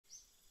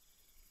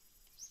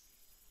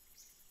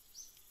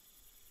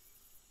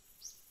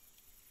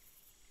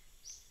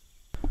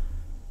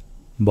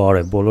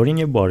Բարև բոլորին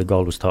եւ բարի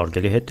գալուստ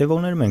հարգելի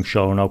հետևողներ, մենք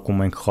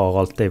շարունակում ենք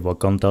խաղալ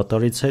տևական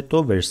դատարից հետո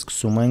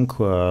վերսկսում ենք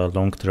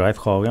long drive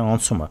խաղի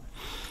անցումը։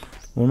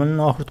 Ուրեմն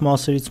նախորդ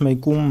մասերից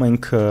մեկում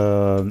մենք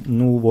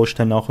ոչ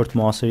թե նախորդ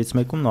մասերից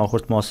մեկում,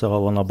 նախորդ մասը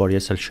հավանաբար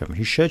ես էլ չեմ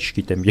հիշել,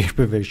 չգիտեմ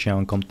երբ է վերջի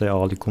անգամ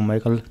ալիքում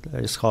եղել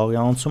այս խաղի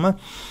անցումը,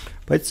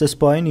 բայց այս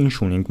պահին ինչ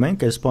ունենք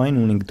մենք, այս պահին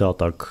ունենք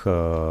դատարկ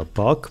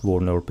բակ,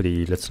 որն որ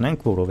պետք է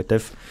լցնենք,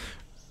 որովհետեւ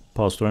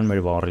փաստորեն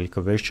մեր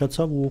վառելիքը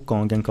վերջացավ ու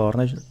կանգ ենք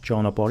առնել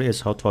ճանապարհի այս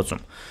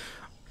հատվածում։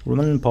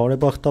 Ուրեմն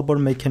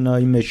բարեբախտաբար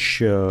մեքենայի մեջ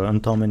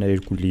ընդամենը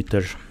 2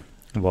 լիտր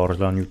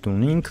վառելանյութ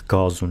ունենք,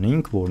 գազ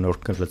ունենք, որն որ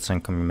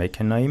կլցենք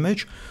մեքենայի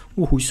մեջ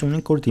ու հույս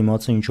ունենք, որ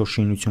դիմացը ինչ որ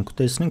շինություն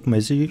կտեսնենք,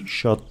 մեզի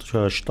շատ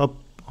շտապ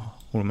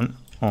ուրեմն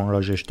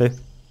անհրաժեշտ է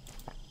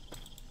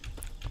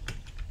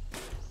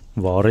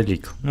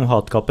վառելիք, ու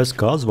հատկապես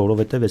գազ,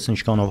 որովհետև ես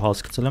ինչքանով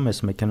հասկացել եմ, այս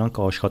մեքենան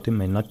կաշխատի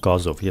մենակ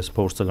գազով։ Ես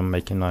փորձել եմ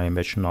մեքենայի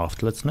մեջ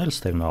նավթ լցնել,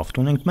 ստեղ նավթ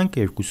ունենք մենք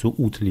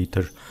 2.8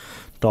 լիտր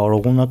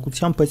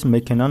տարողունակությամբ, բայց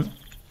մեքենան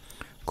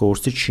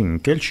գործի չի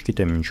ընկել,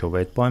 չգիտեմ ինչով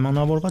է այդ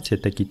պայմանավորված,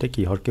 եթե գիտեք,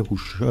 իհարկե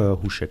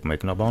հուշեք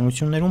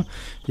մեկնաբանություններում,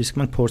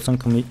 իսկ մենք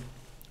փորձենք մի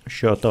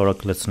շատ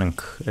արագ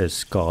լցնենք այս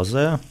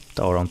գազը,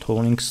 տարան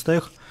թողնենք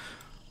ստեղ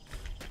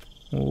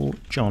ու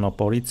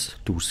ճանապարհից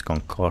դուրս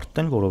կանք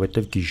քարտեն,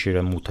 որովհետև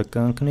գիշերը մութը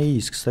կընկնի,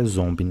 իսկ ստեղ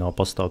զոմբի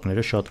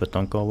նապաստակները շատ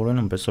վտանգավոր են,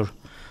 այնպես որ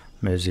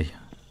մեզի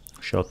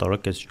շատ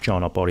արագ այս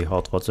ճանապարհի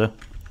հատվածը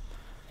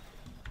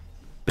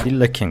պետք է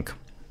լքենք։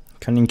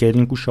 Քանինք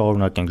ելնենք ու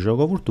շարունակենք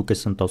ժողովուրդ, դուք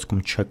այս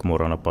ընթացքում չեք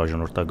մոռանա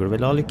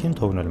բաժանորդագրվել ալիքին,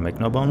 թողնել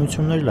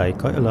մեկնաբանություններ,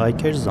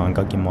 լայքեր,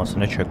 զանգակի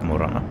մասը չեք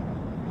մոռանա։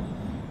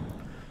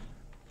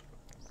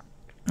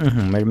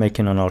 Մեր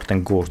մեքենան արդեն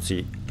գործի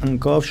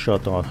ընկավ,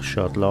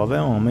 շատ լավ է,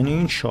 ամեն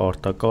ինչ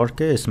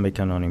արտակարգ է, այս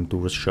մեքենան իմ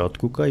դուրս շատ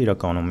կուկ է,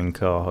 իրականում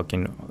ինքը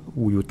ահագին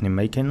ույուտնի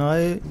մեքենա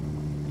է,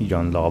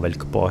 իրան լավ էլ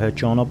կպահե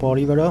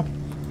ճանապարհի վրա,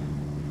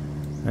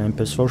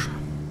 այնպես որ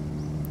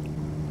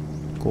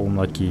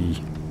կողմնակի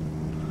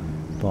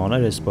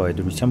բաներ այս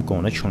բայդրությամբ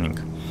կոնե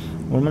չունենք։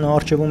 Ուրեմն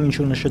առջևում ինչ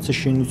որ նշեցի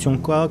շինություն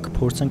կա,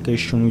 կփորձենք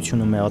այս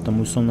շինությունը մի հատ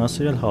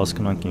ուսումնասիրել,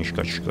 հասկանանք ինչ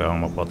կա չկա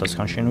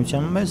համապատասխան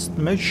շինության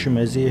մեջ,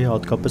 մեզի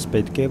հատկապես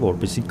պետք է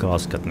որպեսզի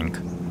գազ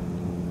գտնենք։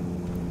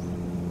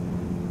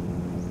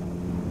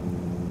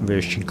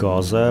 Վերջի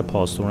գազը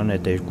փաստորեն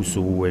այդ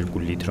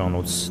 2.2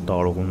 լիտրանոց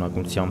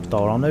տարողունակությամբ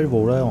տարան էր,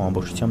 որը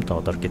ամբողջությամբ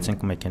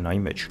դատարկեցինք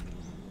մեքենայի մեջ։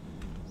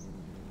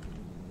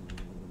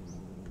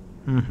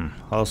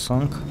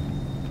 Հասանք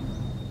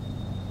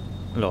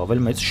լավ էլ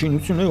մեծ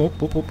շինություն է,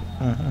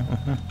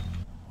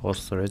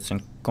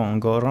 հաստրեցինք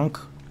կանգ առանք,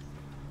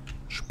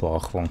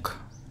 չպախվանք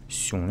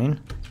սյունին,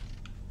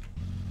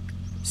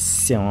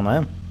 սյանը,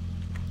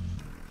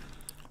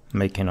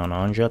 մեքենան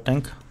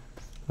անջատենք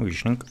ու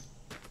իջնենք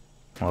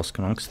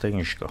հասկանանք ստեղ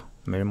ինչ կա,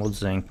 մեր մոտ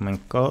զենք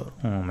մենք կա,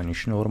 ամեն ինչ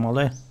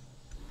նորմալ է,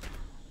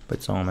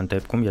 բայց ամեն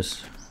դեպքում ես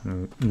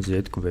ինձ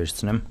հետ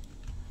կվերցնեմ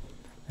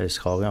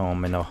այս խաղի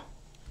ամենա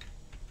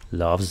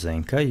լավ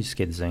զենքը,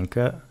 իսկ այդ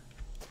զենքը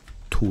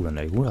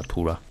թուրն է, ուրա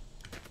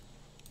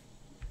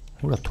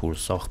թուրը,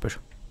 սաղբեր,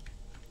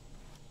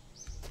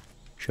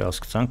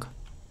 չհասկացանք,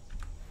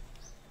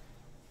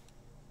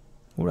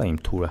 ուրա իմ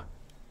թուրը,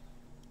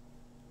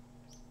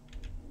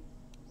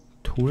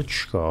 թուրը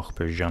չկա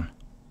աղբեր ժան,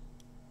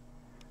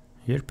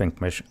 երբ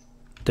ենք մեր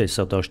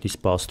տեսադաշտի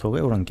սպաս թող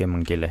է, որ ընկեմ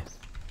ընկել է,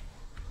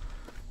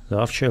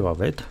 լավ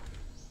չեղավ էդ,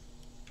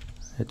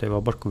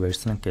 հետևաբար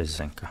կվերցնենք այս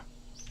զենքը,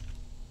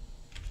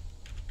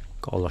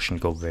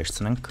 կալաշնիկով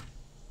վերցնենք,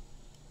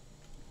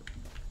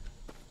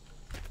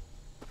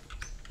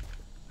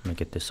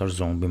 մեկ է տեսար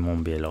զոմբի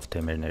մոմբի է լավ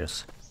թեմերներս,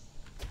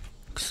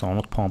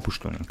 28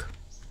 պամպուշտ ունենք,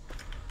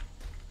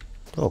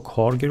 տակ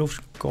հարգերով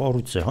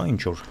կարույց է, հա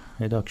ինչ որ,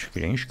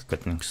 հետաքրքիր է, ինչ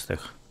կգտնենք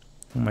ստեղ,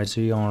 ու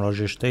մեզի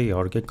անհրաժեշտ է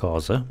իհարկե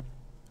գազը,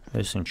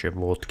 այս ինչ է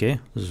ոտք է,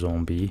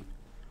 զոմբի,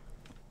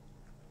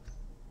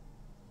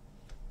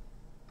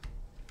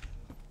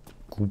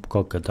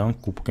 կուպկա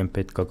կտանք, կուպկեն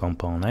պետքական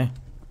բան է,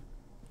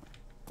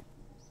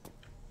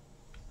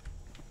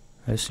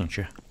 այս ինչ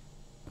է,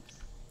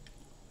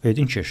 Էդ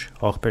ինչ էր,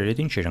 աղբեր էդ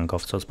ինչ էր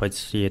ընկավցած, բայց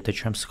եթե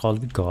չեմ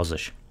սխալվի գազ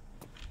էր։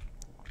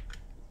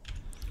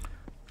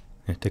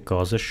 Եթե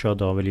գազ էր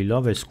շատ ավելի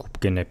լավ, այս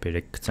կուպկեն է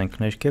բերեք գցենք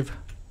ներքև,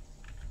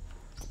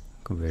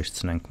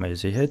 կվերցնենք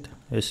մեզի հետ,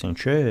 այս ինչ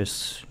է, այս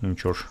ինչ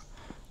որ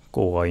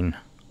կողային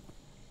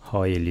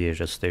հայելի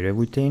էր ըստ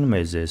երևույթին,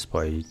 մեզ այս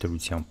բայի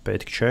դրությամբ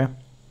պետք չէ։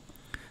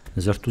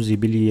 Զրտու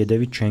զիբիլի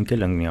ետևից չենք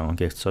էլ ընկնի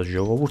անկեղծած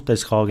ժողովուրդ,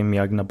 այս խաղի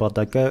միակ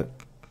նպատակը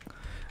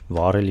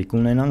վառելիք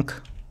ունենանք,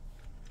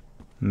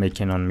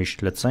 մեքենան միշտ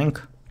լցենք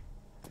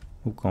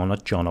ու կանաչ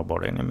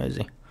ճանապարհ ենք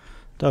մեզի։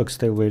 Так,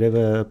 ստեղ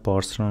վերևը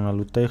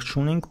բարձրանալու տեղ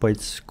չունենք,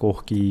 բայց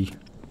կողքի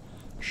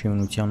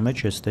շինության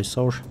մեջ ես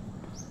տեսա որ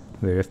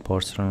վերև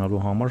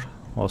բարձրանալու համար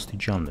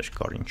աստիճաններ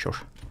կար ինչ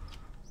որ։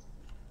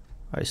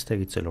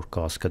 Այստեղից էլ որ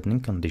գազ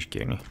գտնենք ընդիր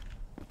կենի։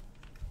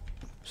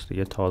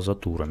 Ստեղ է թազա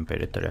տուր եմ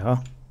բերել դրե, հա։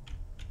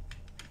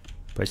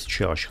 Բայց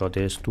չի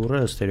աշխատի այս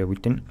տուրը, ըստ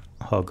երևույթին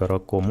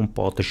հագարակ կողմում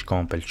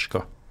պատշգամբ էլ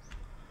չկա։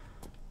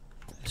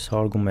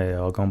 Սարգում է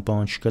ական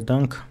պանչ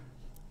կտանք,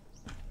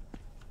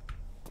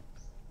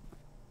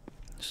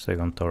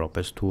 ստեղ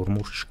անտարապես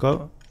թուրմուր չկա,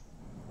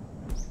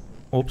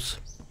 օպս,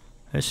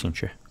 ես ինչ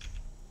է,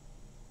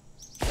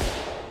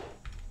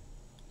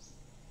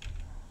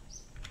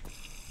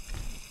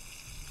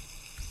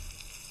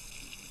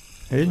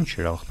 ինչ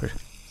էր աղբեր,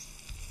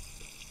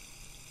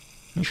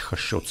 ինչ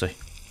խշշոց է,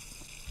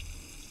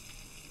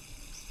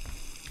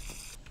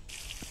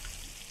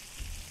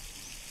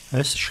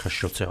 ես ինչ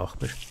խշշոց է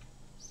աղբեր,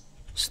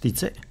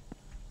 ստից է,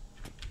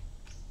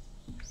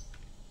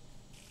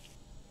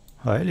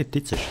 հա էլի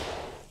տից էր,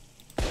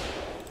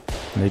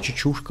 մեջի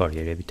չուր կար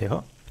երևի թե հա,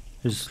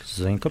 ես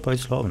զենքը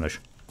բայց լավն էր,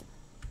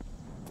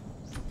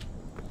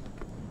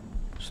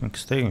 սնք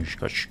ստեղ ինչ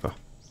կա չկա,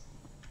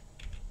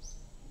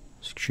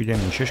 սկ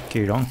չիդեմ ինչ էր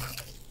կերանք,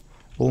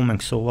 ով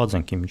մենք սողված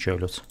ենք իմ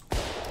իջայլոց,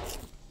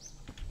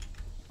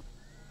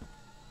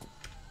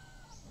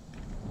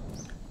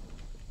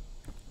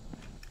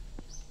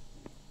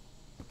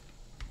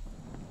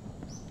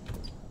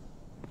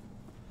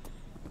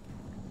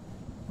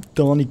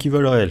 տանիքի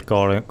վրա էլ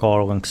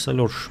կարող ենք սկսել,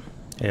 որ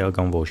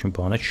էական ոչ մի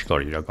բան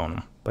չկար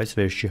իրականում, բայց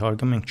վերջի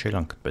հարգը մենք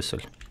չերանք պես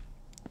էլ։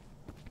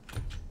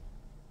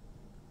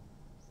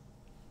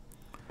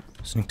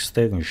 Սնիկ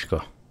ստեղ ինչ կա։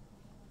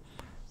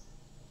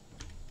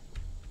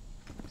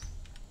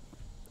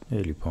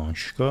 Էլի բան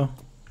չկա։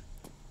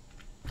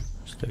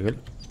 Ստեղ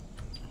էլ,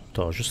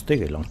 դաժը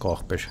ստեղ էլ անք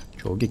աղբեր,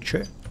 չոգիկ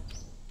չէ։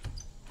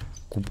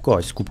 Կուպկա,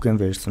 այս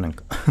կուպկեն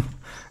վերցնենք։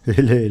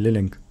 Էլ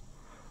ենք։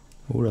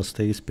 Որ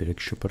աստեղից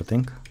բերեք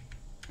շպրտենք։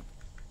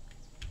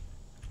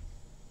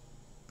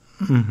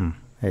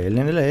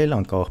 Էլ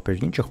անք աղբեր,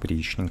 ինչ աղբերի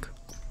իջնենք։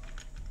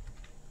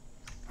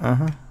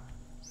 Ահա,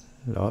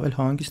 լավ էլ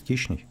հանգիստ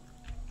իջնի։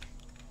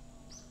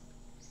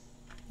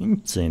 Ինչ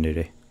ձեներ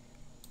է։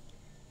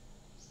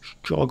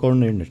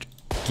 Ճագարներն էր,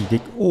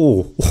 գիտեք,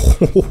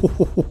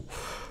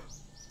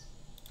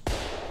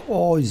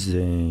 Ոյ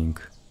զենք,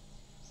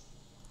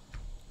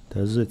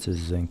 դազեց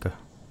ես զենքը,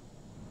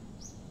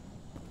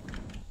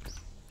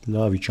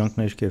 լավ իջանք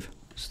ներքև,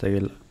 ստեղ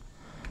էլ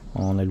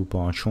անելու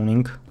բան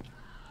չունինք,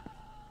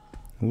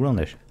 ուրան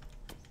էր,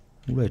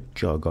 ուր է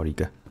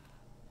ճագարիկը,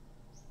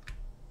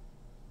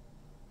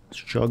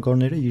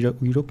 ճագարները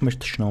իրոք մեր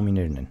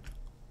թշնամիներն են,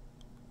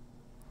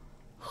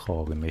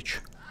 խաղի մեջ,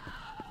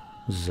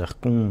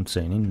 զեղկուն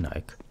ծենին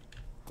նայք,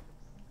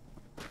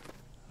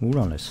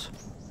 ուրան ես,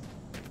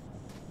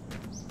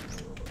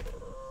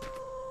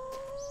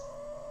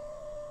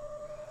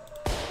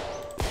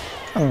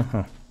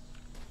 ահա,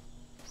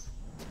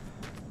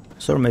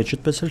 սոր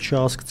մեջդ պես էլ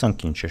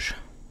չհասկցանք ինչ էր,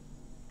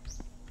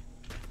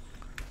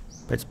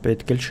 բայց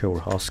պետք էլ չէ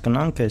որ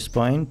հասկնանք այս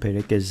բային,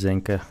 բերեք այս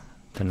զենքը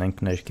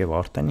դնենք ներքև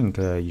արդեն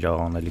ինքը իր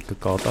անելիքը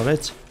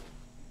կատարեց,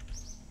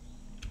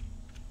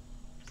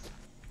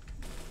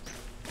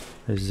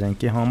 այս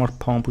զենքի համար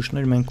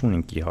փամփուշտներ մենք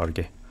ունենք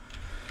իհարկե,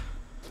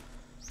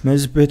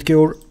 մեզ պետք է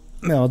որ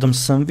մի ադմ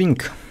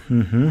սնվինք,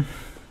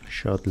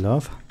 շատ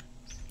լավ,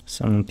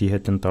 սնունդի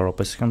հետ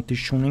ընդառապես խնդիր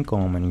չունենք,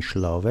 ամեն ինչ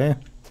լավ է,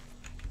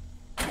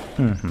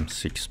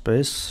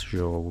 սիքսպես,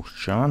 ժողովուրդ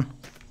ջան,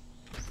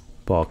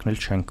 բակնել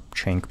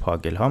չենք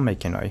փակել, հա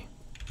մեքենայի,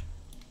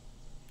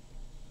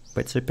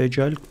 բայց է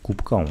պեջայել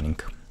կուպկա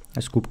ունենք,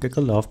 այս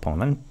կուպկեկը լավ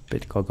բան են,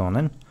 պետք է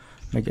գանեն,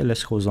 մեկ էլ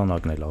այս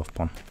խոզանակն է լավ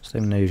բան,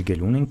 ստեղ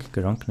ներգել ունենք,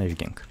 գրանք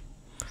ներգենք,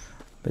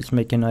 բայց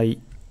մեքենայի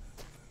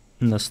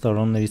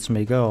նստարաններից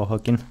մեկը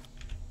ահակին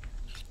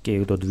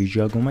կեյդոտ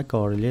վիժագում է,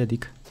 կարելի է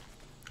դիք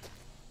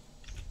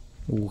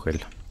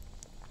ուղել,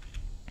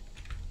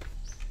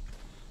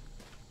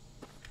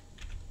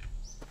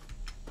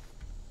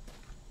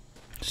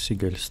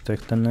 սիգել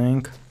ստեղ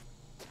տնենք,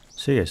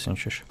 սի ես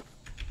ինչ էր,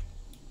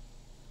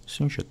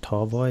 սինչը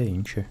թավա է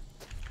ինչ է,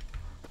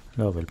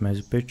 լավ էլ մեզ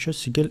պետք չէ,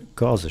 սիգել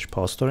գազ էր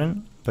պաստորեն,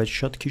 բայց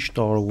շատ քիչ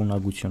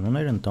տարողունակություն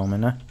ուներ,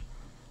 ընդամենը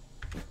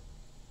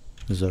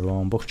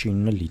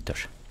 0.9 լիտր,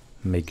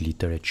 1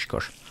 լիտր է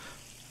չկար,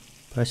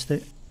 բայց դե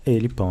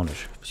էլի բան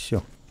էր,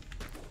 վսյո,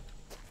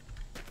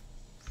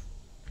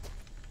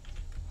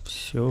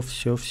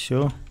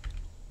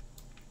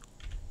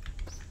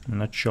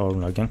 մնա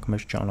չարունակենք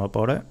մեր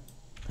ճանապարհը,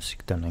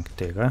 սիկ տնենք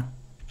տեղը,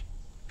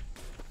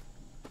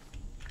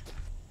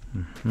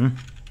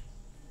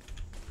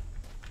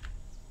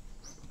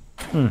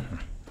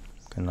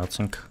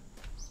 գնացինք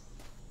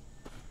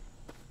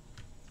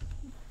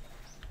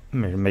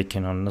մեր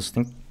մեքենան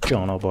նստենք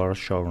ճանապարհը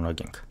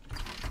շարունակենք,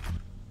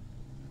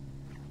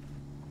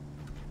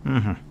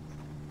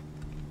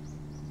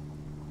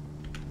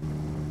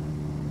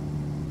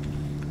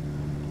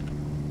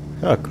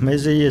 հակ,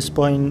 մեզ է ես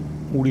պային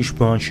ուրիշ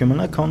բան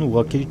չմնա, քան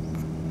ուղղակի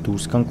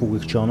դուրս կանք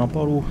ուղիղ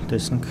ճանապարհ ու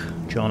տեսնենք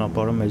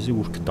ճանապարհը մեզի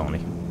ուր կտանի։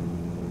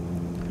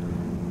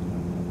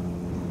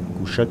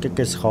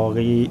 Գուշակեք այս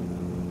խաղի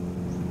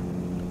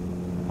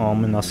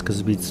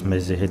ամենասկզբից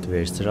մեզի հետ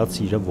վերցրած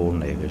իրը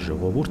որն է եղել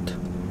ժողովուրդ։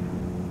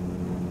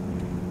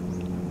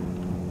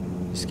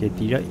 Իսկ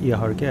այդ իրը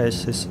իհարկե այս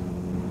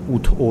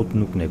 8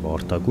 օդնուկն է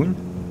վարտագույն,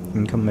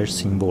 ինքը մեր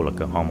սիմվոլը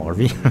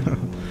կհամարվի։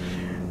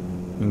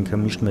 ինքը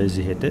միշտ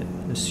մեզի հետ է,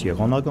 այս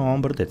եղանակը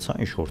ամբրտեց, հա,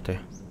 ինչ-որ թե։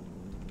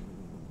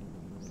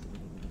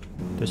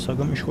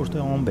 Տեսակը ինչ-որ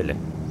թե ամբել է։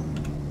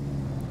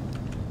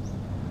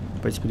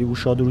 Բայց պետք է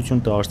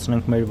ուշադրություն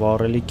դարձնենք մեր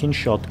վառելիքին,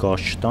 շատ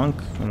գազ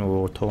չտանք,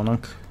 որ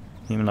թողնանք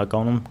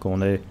հիմնականում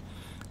գոնե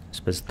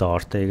այսպես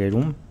դար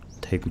տեղերում,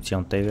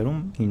 թեքության տեղերում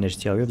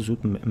իներցիայով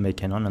զուտ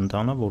մեքենան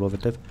ընտանա,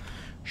 որովհետև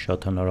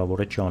շատ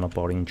հնարավոր է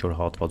ճանապարհի ինչ-որ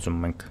հատվածում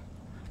մենք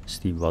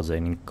ստիպված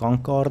ենք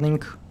կանգ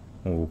առնենք,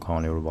 ու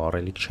քանի որ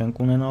վառելիք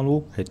չենք ունենալու,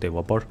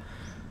 հետևաբար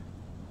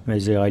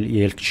մեզ այլ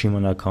ելք չի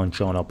մնա, քան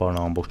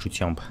ճանապարհն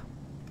ամբողջությամբ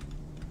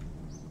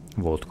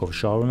ոտքով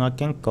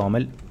շարունակենք կամ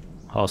էլ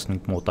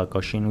հասնենք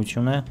մոտակա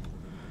շինությունը,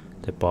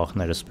 թե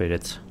պահներս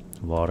բերեց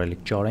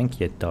վառելիք ճարենք,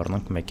 ետ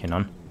դառնանք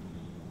մեքենան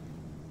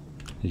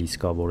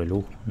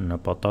լիսկավորելու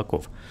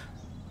նպատակով։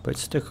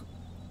 Բայց այդտեղ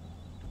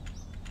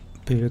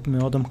բերեք մի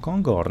ադամ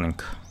կանգ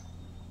առնենք,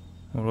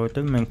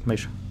 որովհետև մենք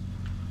մեր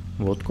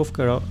ոտքով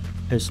կրա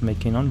այս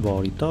մեքենան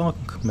վարի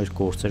տանք, մեր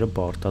գործերը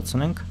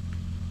բարդացնենք,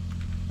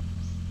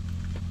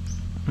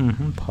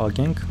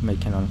 փակենք,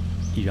 մեքենան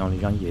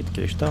իրան ետ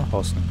կեշտա,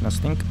 հասնենք,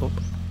 նստենք, ոպ։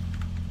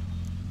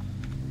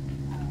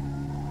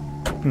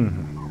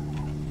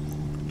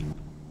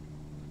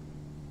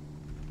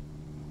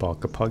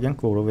 Բակը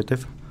փակենք,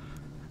 որովհետև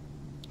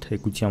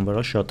թեքության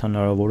վրա շատ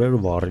հնարավոր է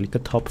որ վառելիքը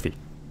թափվի։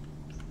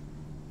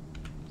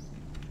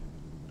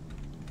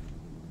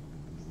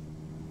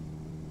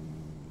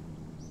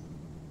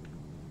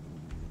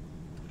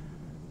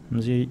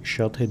 Ինձ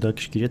շատ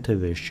հետաքրքիր է թե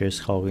վերջ չէ այս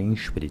խաղը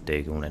ինչ պետք է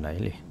տեղի ունենա,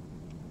 էլի։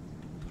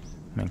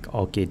 Մենք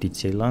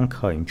ակետից ելանք,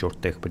 հա ինչ-որ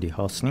տեղ պետք է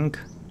հասնենք,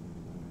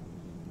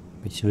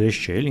 բայց վերջ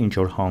չէ, էլի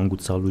ինչ-որ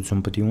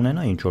հանգուցալություն պետք է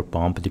ունենա, ինչ-որ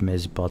բան պետք է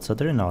մեզ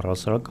բացատրեն,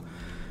 առհասարակ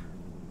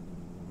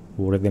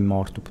որևէ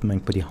մարդու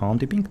մենք պետք է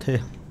հանդիպենք, թե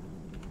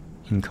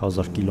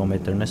 5000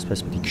 կիլոմետրն է,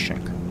 այսպես պետք է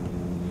քշենք։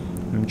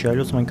 Մինչ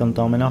այլոց մենք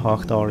ընդամենը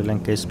հաղթահարել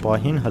ենք այս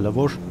պահին, հələ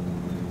որ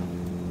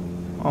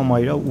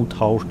ամայրա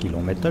 800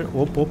 կիլոմետր,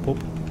 օպ։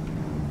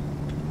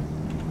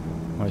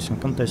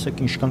 Այսինքն տեսեք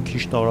ինչքան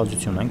քիչ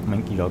տարածություն ենք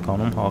մենք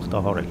իրականում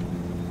հաղթահարել։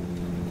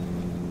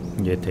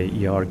 Եթե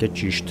իհարկե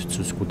ճիշտ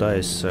ցույց կտա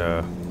այս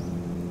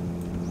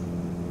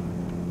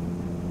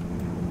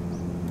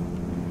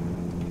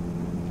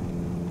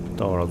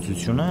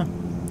տարածությունը,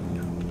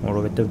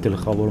 որովհետև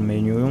գլխավոր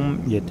մենյուում,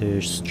 եթե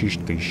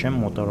ճիշտ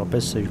կհիշեմ,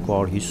 մոտարապես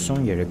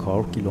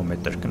 250-300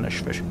 կիլոմետր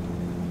կնշվեր։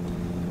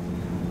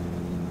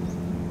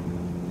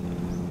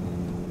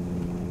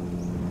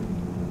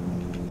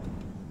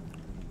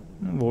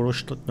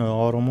 Որոշ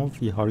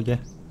առումով իհարկե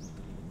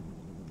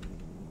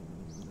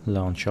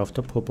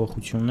լանդշաֆտը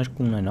փոփոխություններ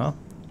կունենա,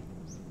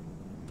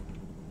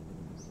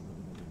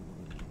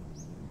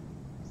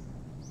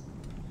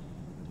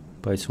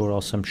 բայց որ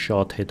ասեմ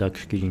շատ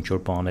հետաքրքիր ինչ-որ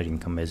բաներ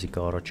ինքը մեզի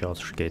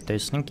կառաջացրի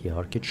տեսնենք,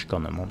 իհարկե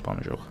չկա նման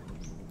բանժող։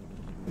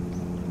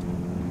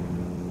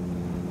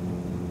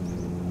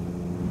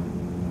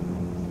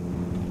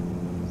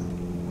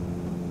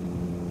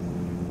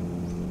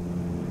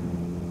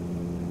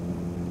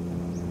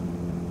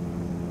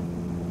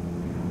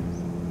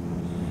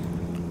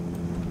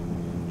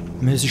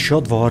 Մեզի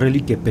շատ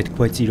վառելիք է պետք,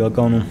 բայց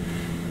իրականում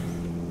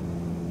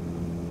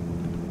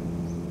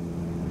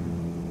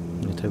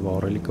եթե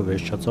վառելիքը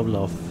վերջացավ,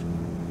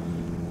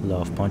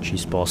 լավ բան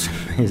չի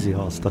սպասում մեզի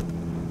հաստատ։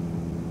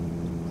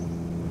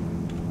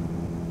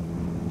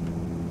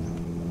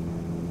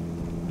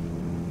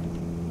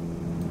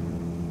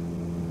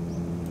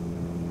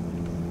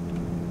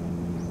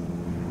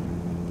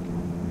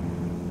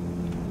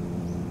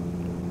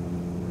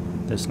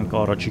 Տեսնենք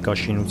առաջիկա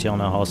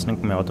շինությանը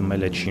հասնենք, մի հատ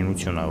էլ այդ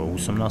շինությունը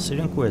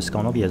ուսումնասիրենք ու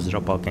այսքանով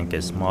եզրափակենք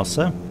այս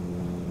մասը,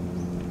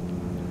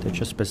 թե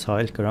չսպես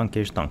հայել կրանք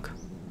երտանք։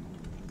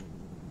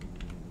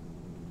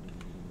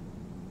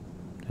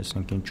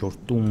 Տեսնենք ինչ-որ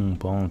տուն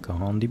բան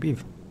կհանդիպի։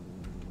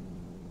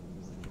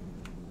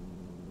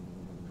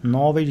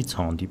 Նավերից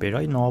հանդիպեր,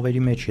 այ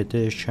նավերի մեջ,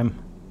 եթե ես չեմ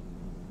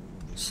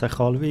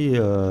սխալվի,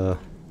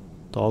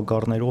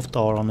 տագարներով,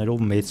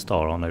 տարաներով, մեծ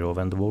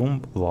տարաներով ընդ որում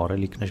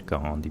վառելիքներ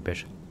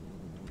կհանդիպեր։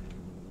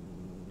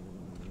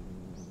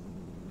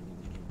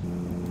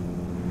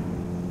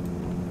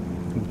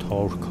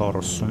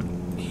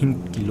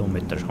 845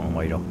 կիլոմետր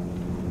համայրա։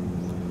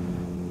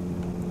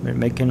 Մեր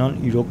մեքենան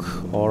իրոք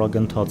արագ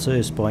ընթաց է,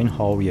 այս պահին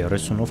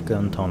 130-ով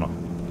կընթանա։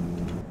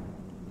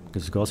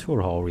 Կզգացի,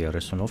 որ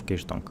 130-ով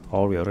կերտանք,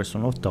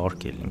 130-ով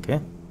դարկ ելինք, է։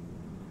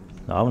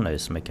 Լավն է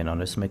այս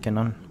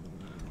մեքենան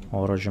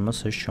առայժմս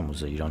ես չեմ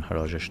ուզել իրան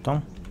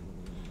հրաժեշտամ։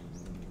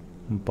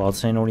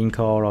 Բացեն որ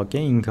ինքը արագ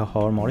է, ինքը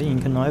հարմար է,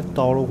 ինքը նաև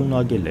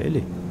տարողունակել է,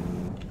 էլի։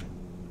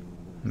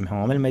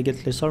 Համել մեկ էլ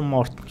տեսար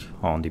մարդ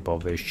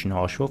հանդիպավ վերջին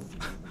հաշվով,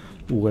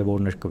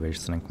 ուղևորներ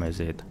կվերցնենք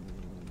մեզի հետ։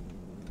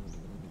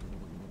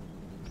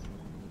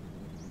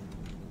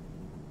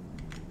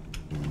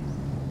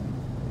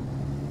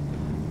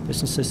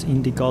 Տեսնես այս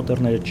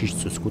ինդիկատորները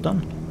ճիշտ ցույց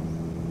կտան։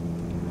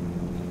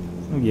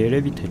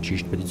 Երևի թե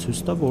ճիշտ պետք է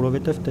ցույց տա,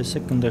 որովհետև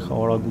տեսեք այնտեղ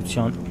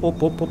արագության,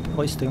 օպ,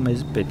 այստեղ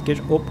մեզ պետք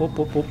էր, օպ։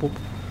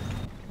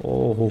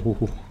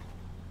 Օհո։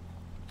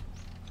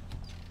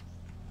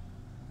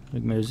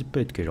 Մեզի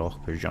պետք էր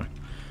ախպեր ջան։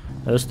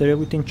 Ըստ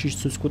երևույթին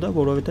ճիշտ ցույց կտա,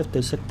 որովհետև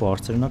տեսեք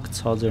բարձրն է,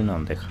 ցածրն է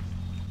այնտեղ։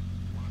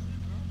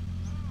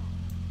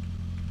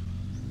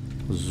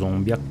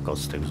 Զոմբիակ կա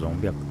ստեղ,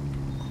 զոմբիակ։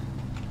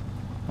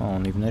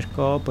 Անիվներ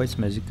կա, բայց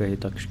մեզի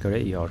կհետաքրքրի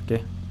իհարկե։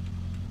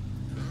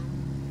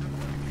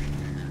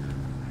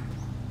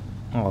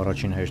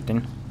 Առաջին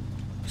հերթին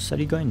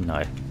սերիգայինն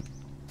է։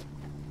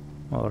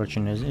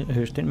 Առաջին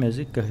հերթին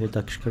մեզի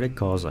կհետաքրքրի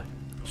գազը։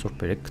 Սոր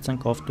բերեք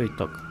գցենք ավտոյի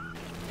տակ։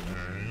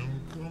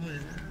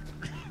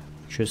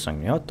 Չես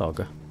անգնի, հա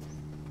տակը։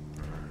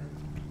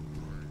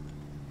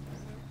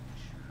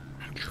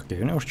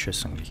 Չգերն է, որ չես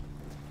անգնի։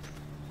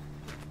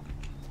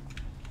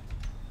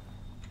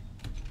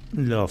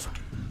 Լավ,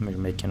 մեր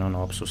մեքենան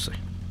ափսոս է։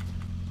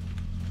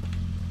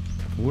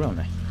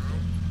 Ուրան է։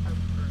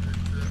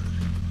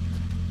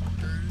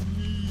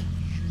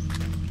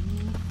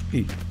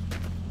 Ի։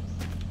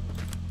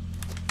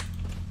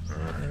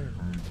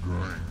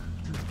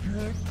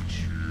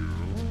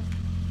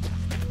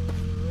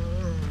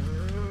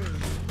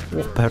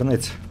 Ող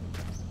բեռնեց։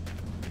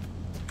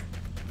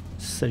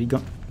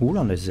 Սերիգան,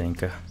 ուրան է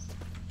զենքը։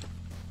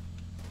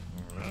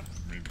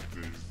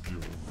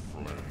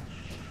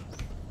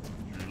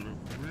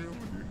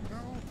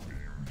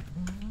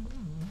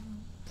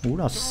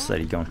 Ուրա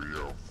սերիգան։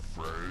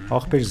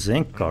 Ախպեր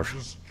զենք կար։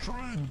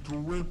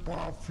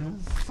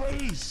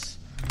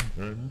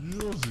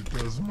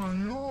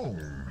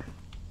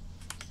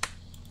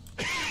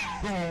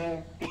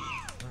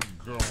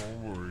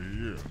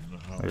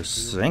 Այս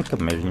զենքը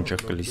մեր ինչը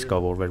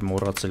կլիսկավորվեր,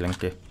 մոռացել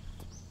ենք է։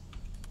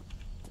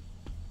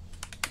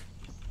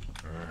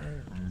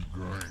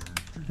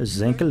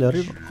 Զենքը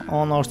լրիվ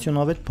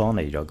անարդյունավետ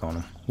բան է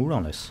իրականում։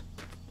 Ուրան ես։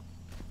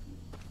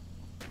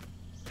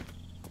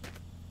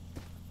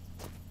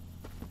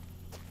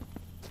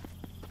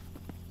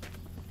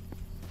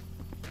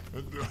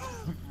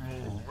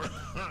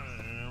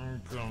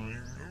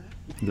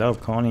 Լավ,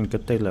 քանին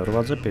կտեղ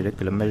լրված է,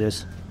 բերեք մեր ես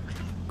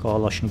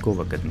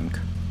կալաշնիկովը գտնենք։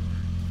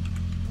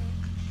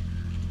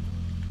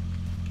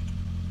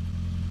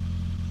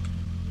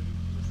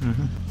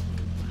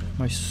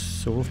 Այս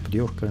սովով պդի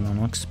որ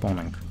կրնանանք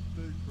սպանենք։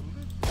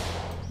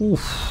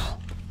 Ուֆ։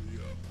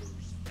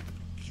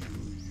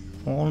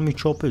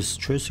 Անմիջապես,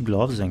 չես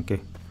լավ զենք է։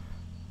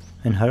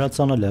 Են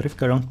հրացանը լրիվ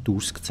կրանք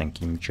դուրս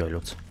գցենք իմ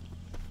միջայլոց։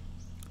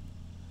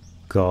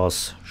 Գազ,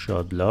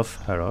 շատ լավ,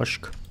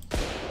 հրաշք։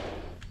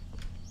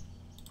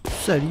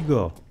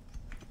 Սերիգա։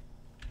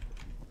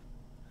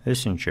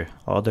 Ես ինչ է,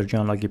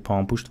 ադրջանագի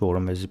պամպուշտ,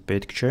 որը մեզի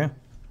պետք չէ։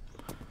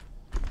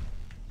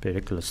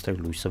 Բերեք լստեղ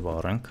լույսը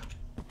վառենք։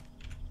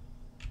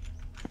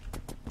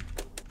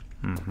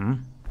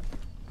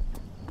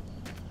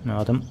 Մի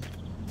ադեմ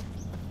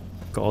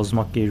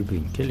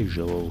կազմակերպինք էլի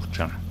ժողովուրդ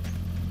ջան։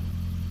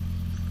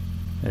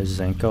 Այս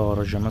զենքը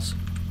առայժմս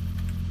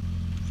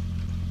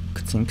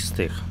գցենք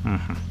ստեղ։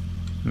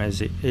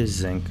 Մեզի այս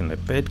զենքն է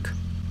պետք։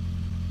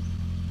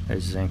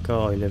 Այս զենքը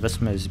այլևս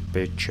մեզի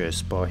պետք չէ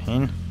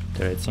սպահին,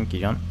 դրեցինք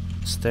իրան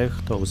ստեղ,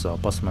 թող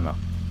զապաս մնա։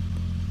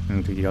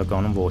 Ինքը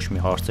իրականում ոչ մի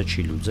հարցը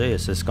չի լուծե,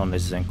 ես ես կան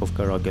այս զենքով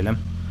կրակել եմ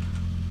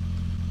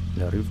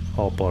լրիվ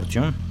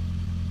ապարդյուն։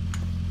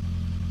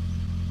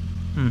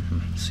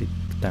 Սի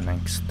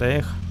տնենք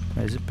ստեղ,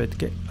 մեզի պետք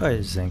է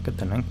այս զենքը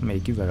տնենք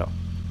մեկի վրա։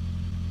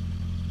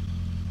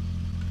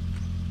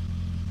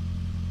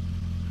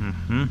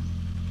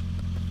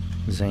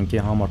 Զենքի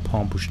համար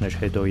պամպուշներ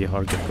հետո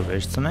իհարկե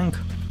կվերցնենք։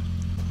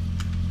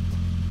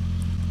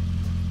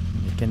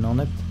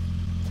 Մեքենան է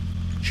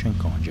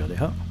չենք անջալի,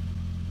 հա։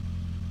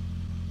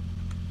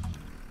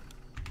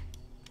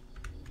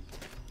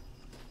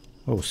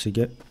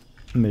 Սիգե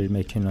մեր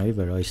մեքենայի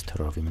վրայից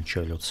թռավ իմ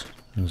չելոց։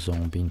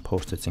 Զոմբին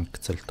փորձեցինք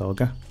գցել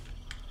տակը,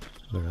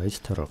 վրայից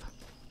թռավ։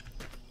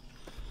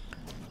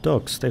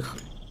 Տակ, ստեղ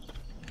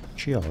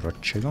չի առաջ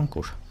չեկանք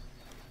որ։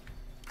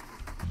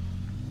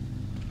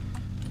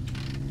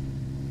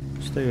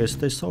 Ստեղ ես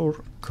տեսա որ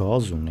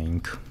գազ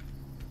ունեինք,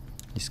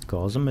 իսկ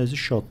գազը մեզի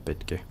շատ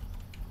պետք է։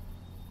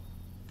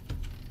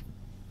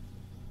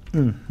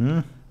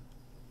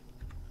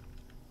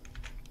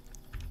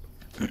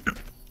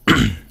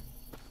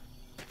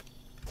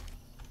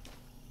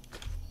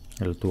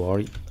 Էլ դու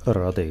արի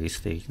ռադ է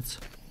ստեղից։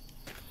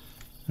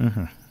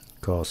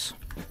 Գազ։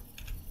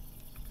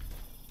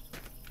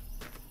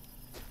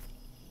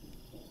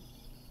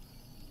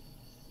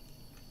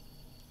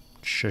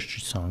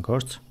 Շեշչի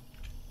սանգարց։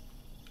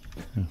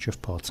 Ինչև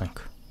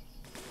բացենք։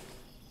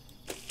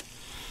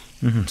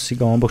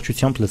 Սիգա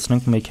ամբողջությամբ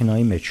լցնենք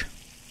մեքենայի մեջ։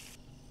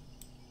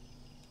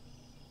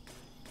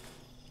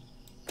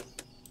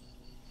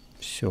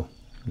 Всё,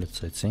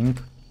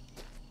 լցեցինք։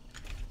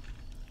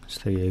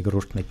 Ստեղ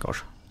երկրորդն է կար։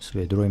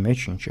 Սվեդրոյի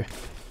մեջ ինչ է։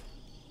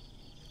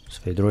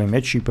 Սվեդրոյի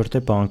մեջ շիպրտե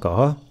բան կա,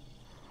 հա։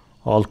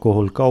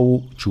 Ալկոհոլ կա ու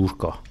ջուր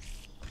կա։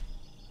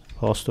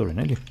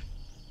 Հաստորեն էլի։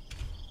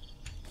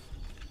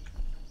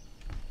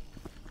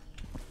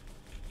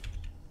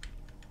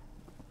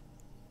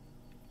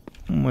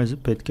 Մեզ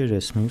պետք է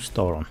ես մյուս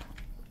տարան։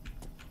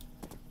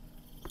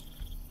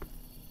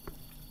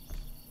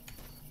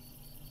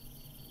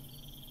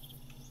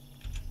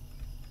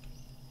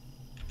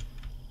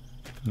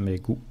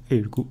 1 ու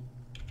 2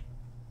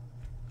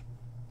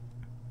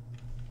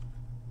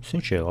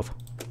 Ինչ եղավ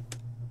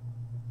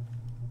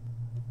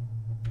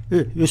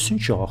Ես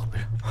ինչ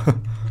աղբեր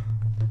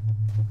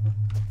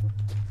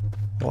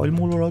Այլ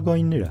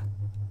մոլորակայինները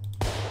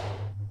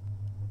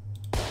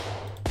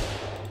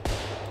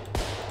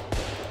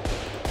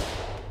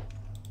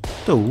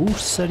Դա ուր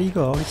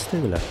սրիգա արից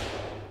տեվել է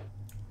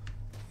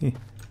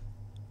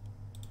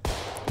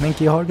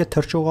Մենք իհարկե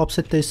թրջող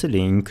ապսետ տեսել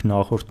էինք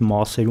նախորդ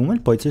մասերում էլ,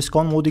 բայց այս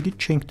կան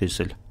մոդիկից չենք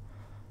տեսել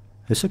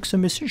Հեսա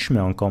կսեմ ես ինչ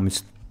մի անգամից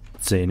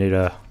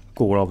ձեները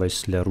կորավ այս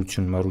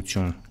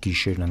լեռություն,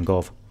 գիշերն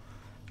ընգավ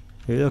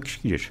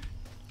Հետաքրքիր էր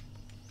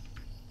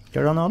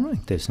Կյանալու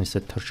ենք տեսնես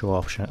այդ թրջող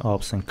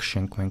ապսեն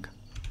կշենք մենք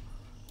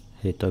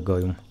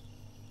հետագայում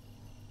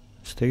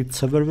Ստեղի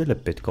ծվրվել է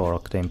պետք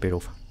արագ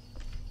տեմպերով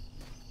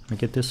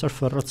Մեկ է տեսար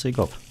ֆեռած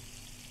եկավ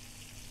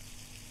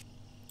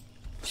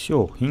Всё,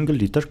 5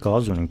 լիտր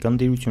գազ ունենք,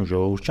 ընդիրություն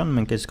ժողովուրդյան,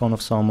 մենք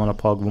այսքանով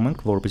սահմանափակվում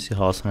ենք, որպեսզի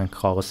հասնենք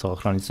խաղը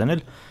սահրանից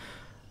ենել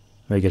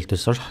Մեկ էլ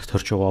տեսար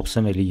թրջող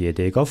ապսեն էլի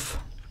ետ եկավ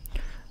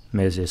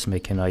Մեզ ես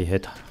մեքենայի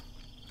հետ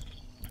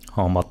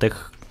համատեղ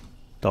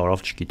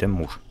տարավ չգիտեմ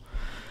ուր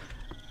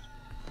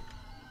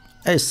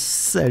Այս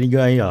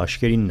սերգայի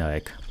աշկերին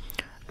նայեք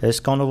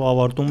Այսքանով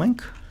ավարտում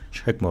ենք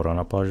Չեք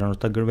մոռանա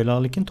բաժանորդագրվել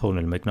ալիքին,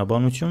 թողնել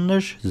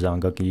մեկնաբանություններ,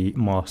 զանգակի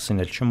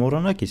մասին էլ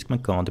չմոռանաք, իսկ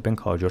մենք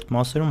կհանդիպենք հաջորդ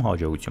մասերում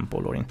հաջողություն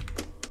բոլորին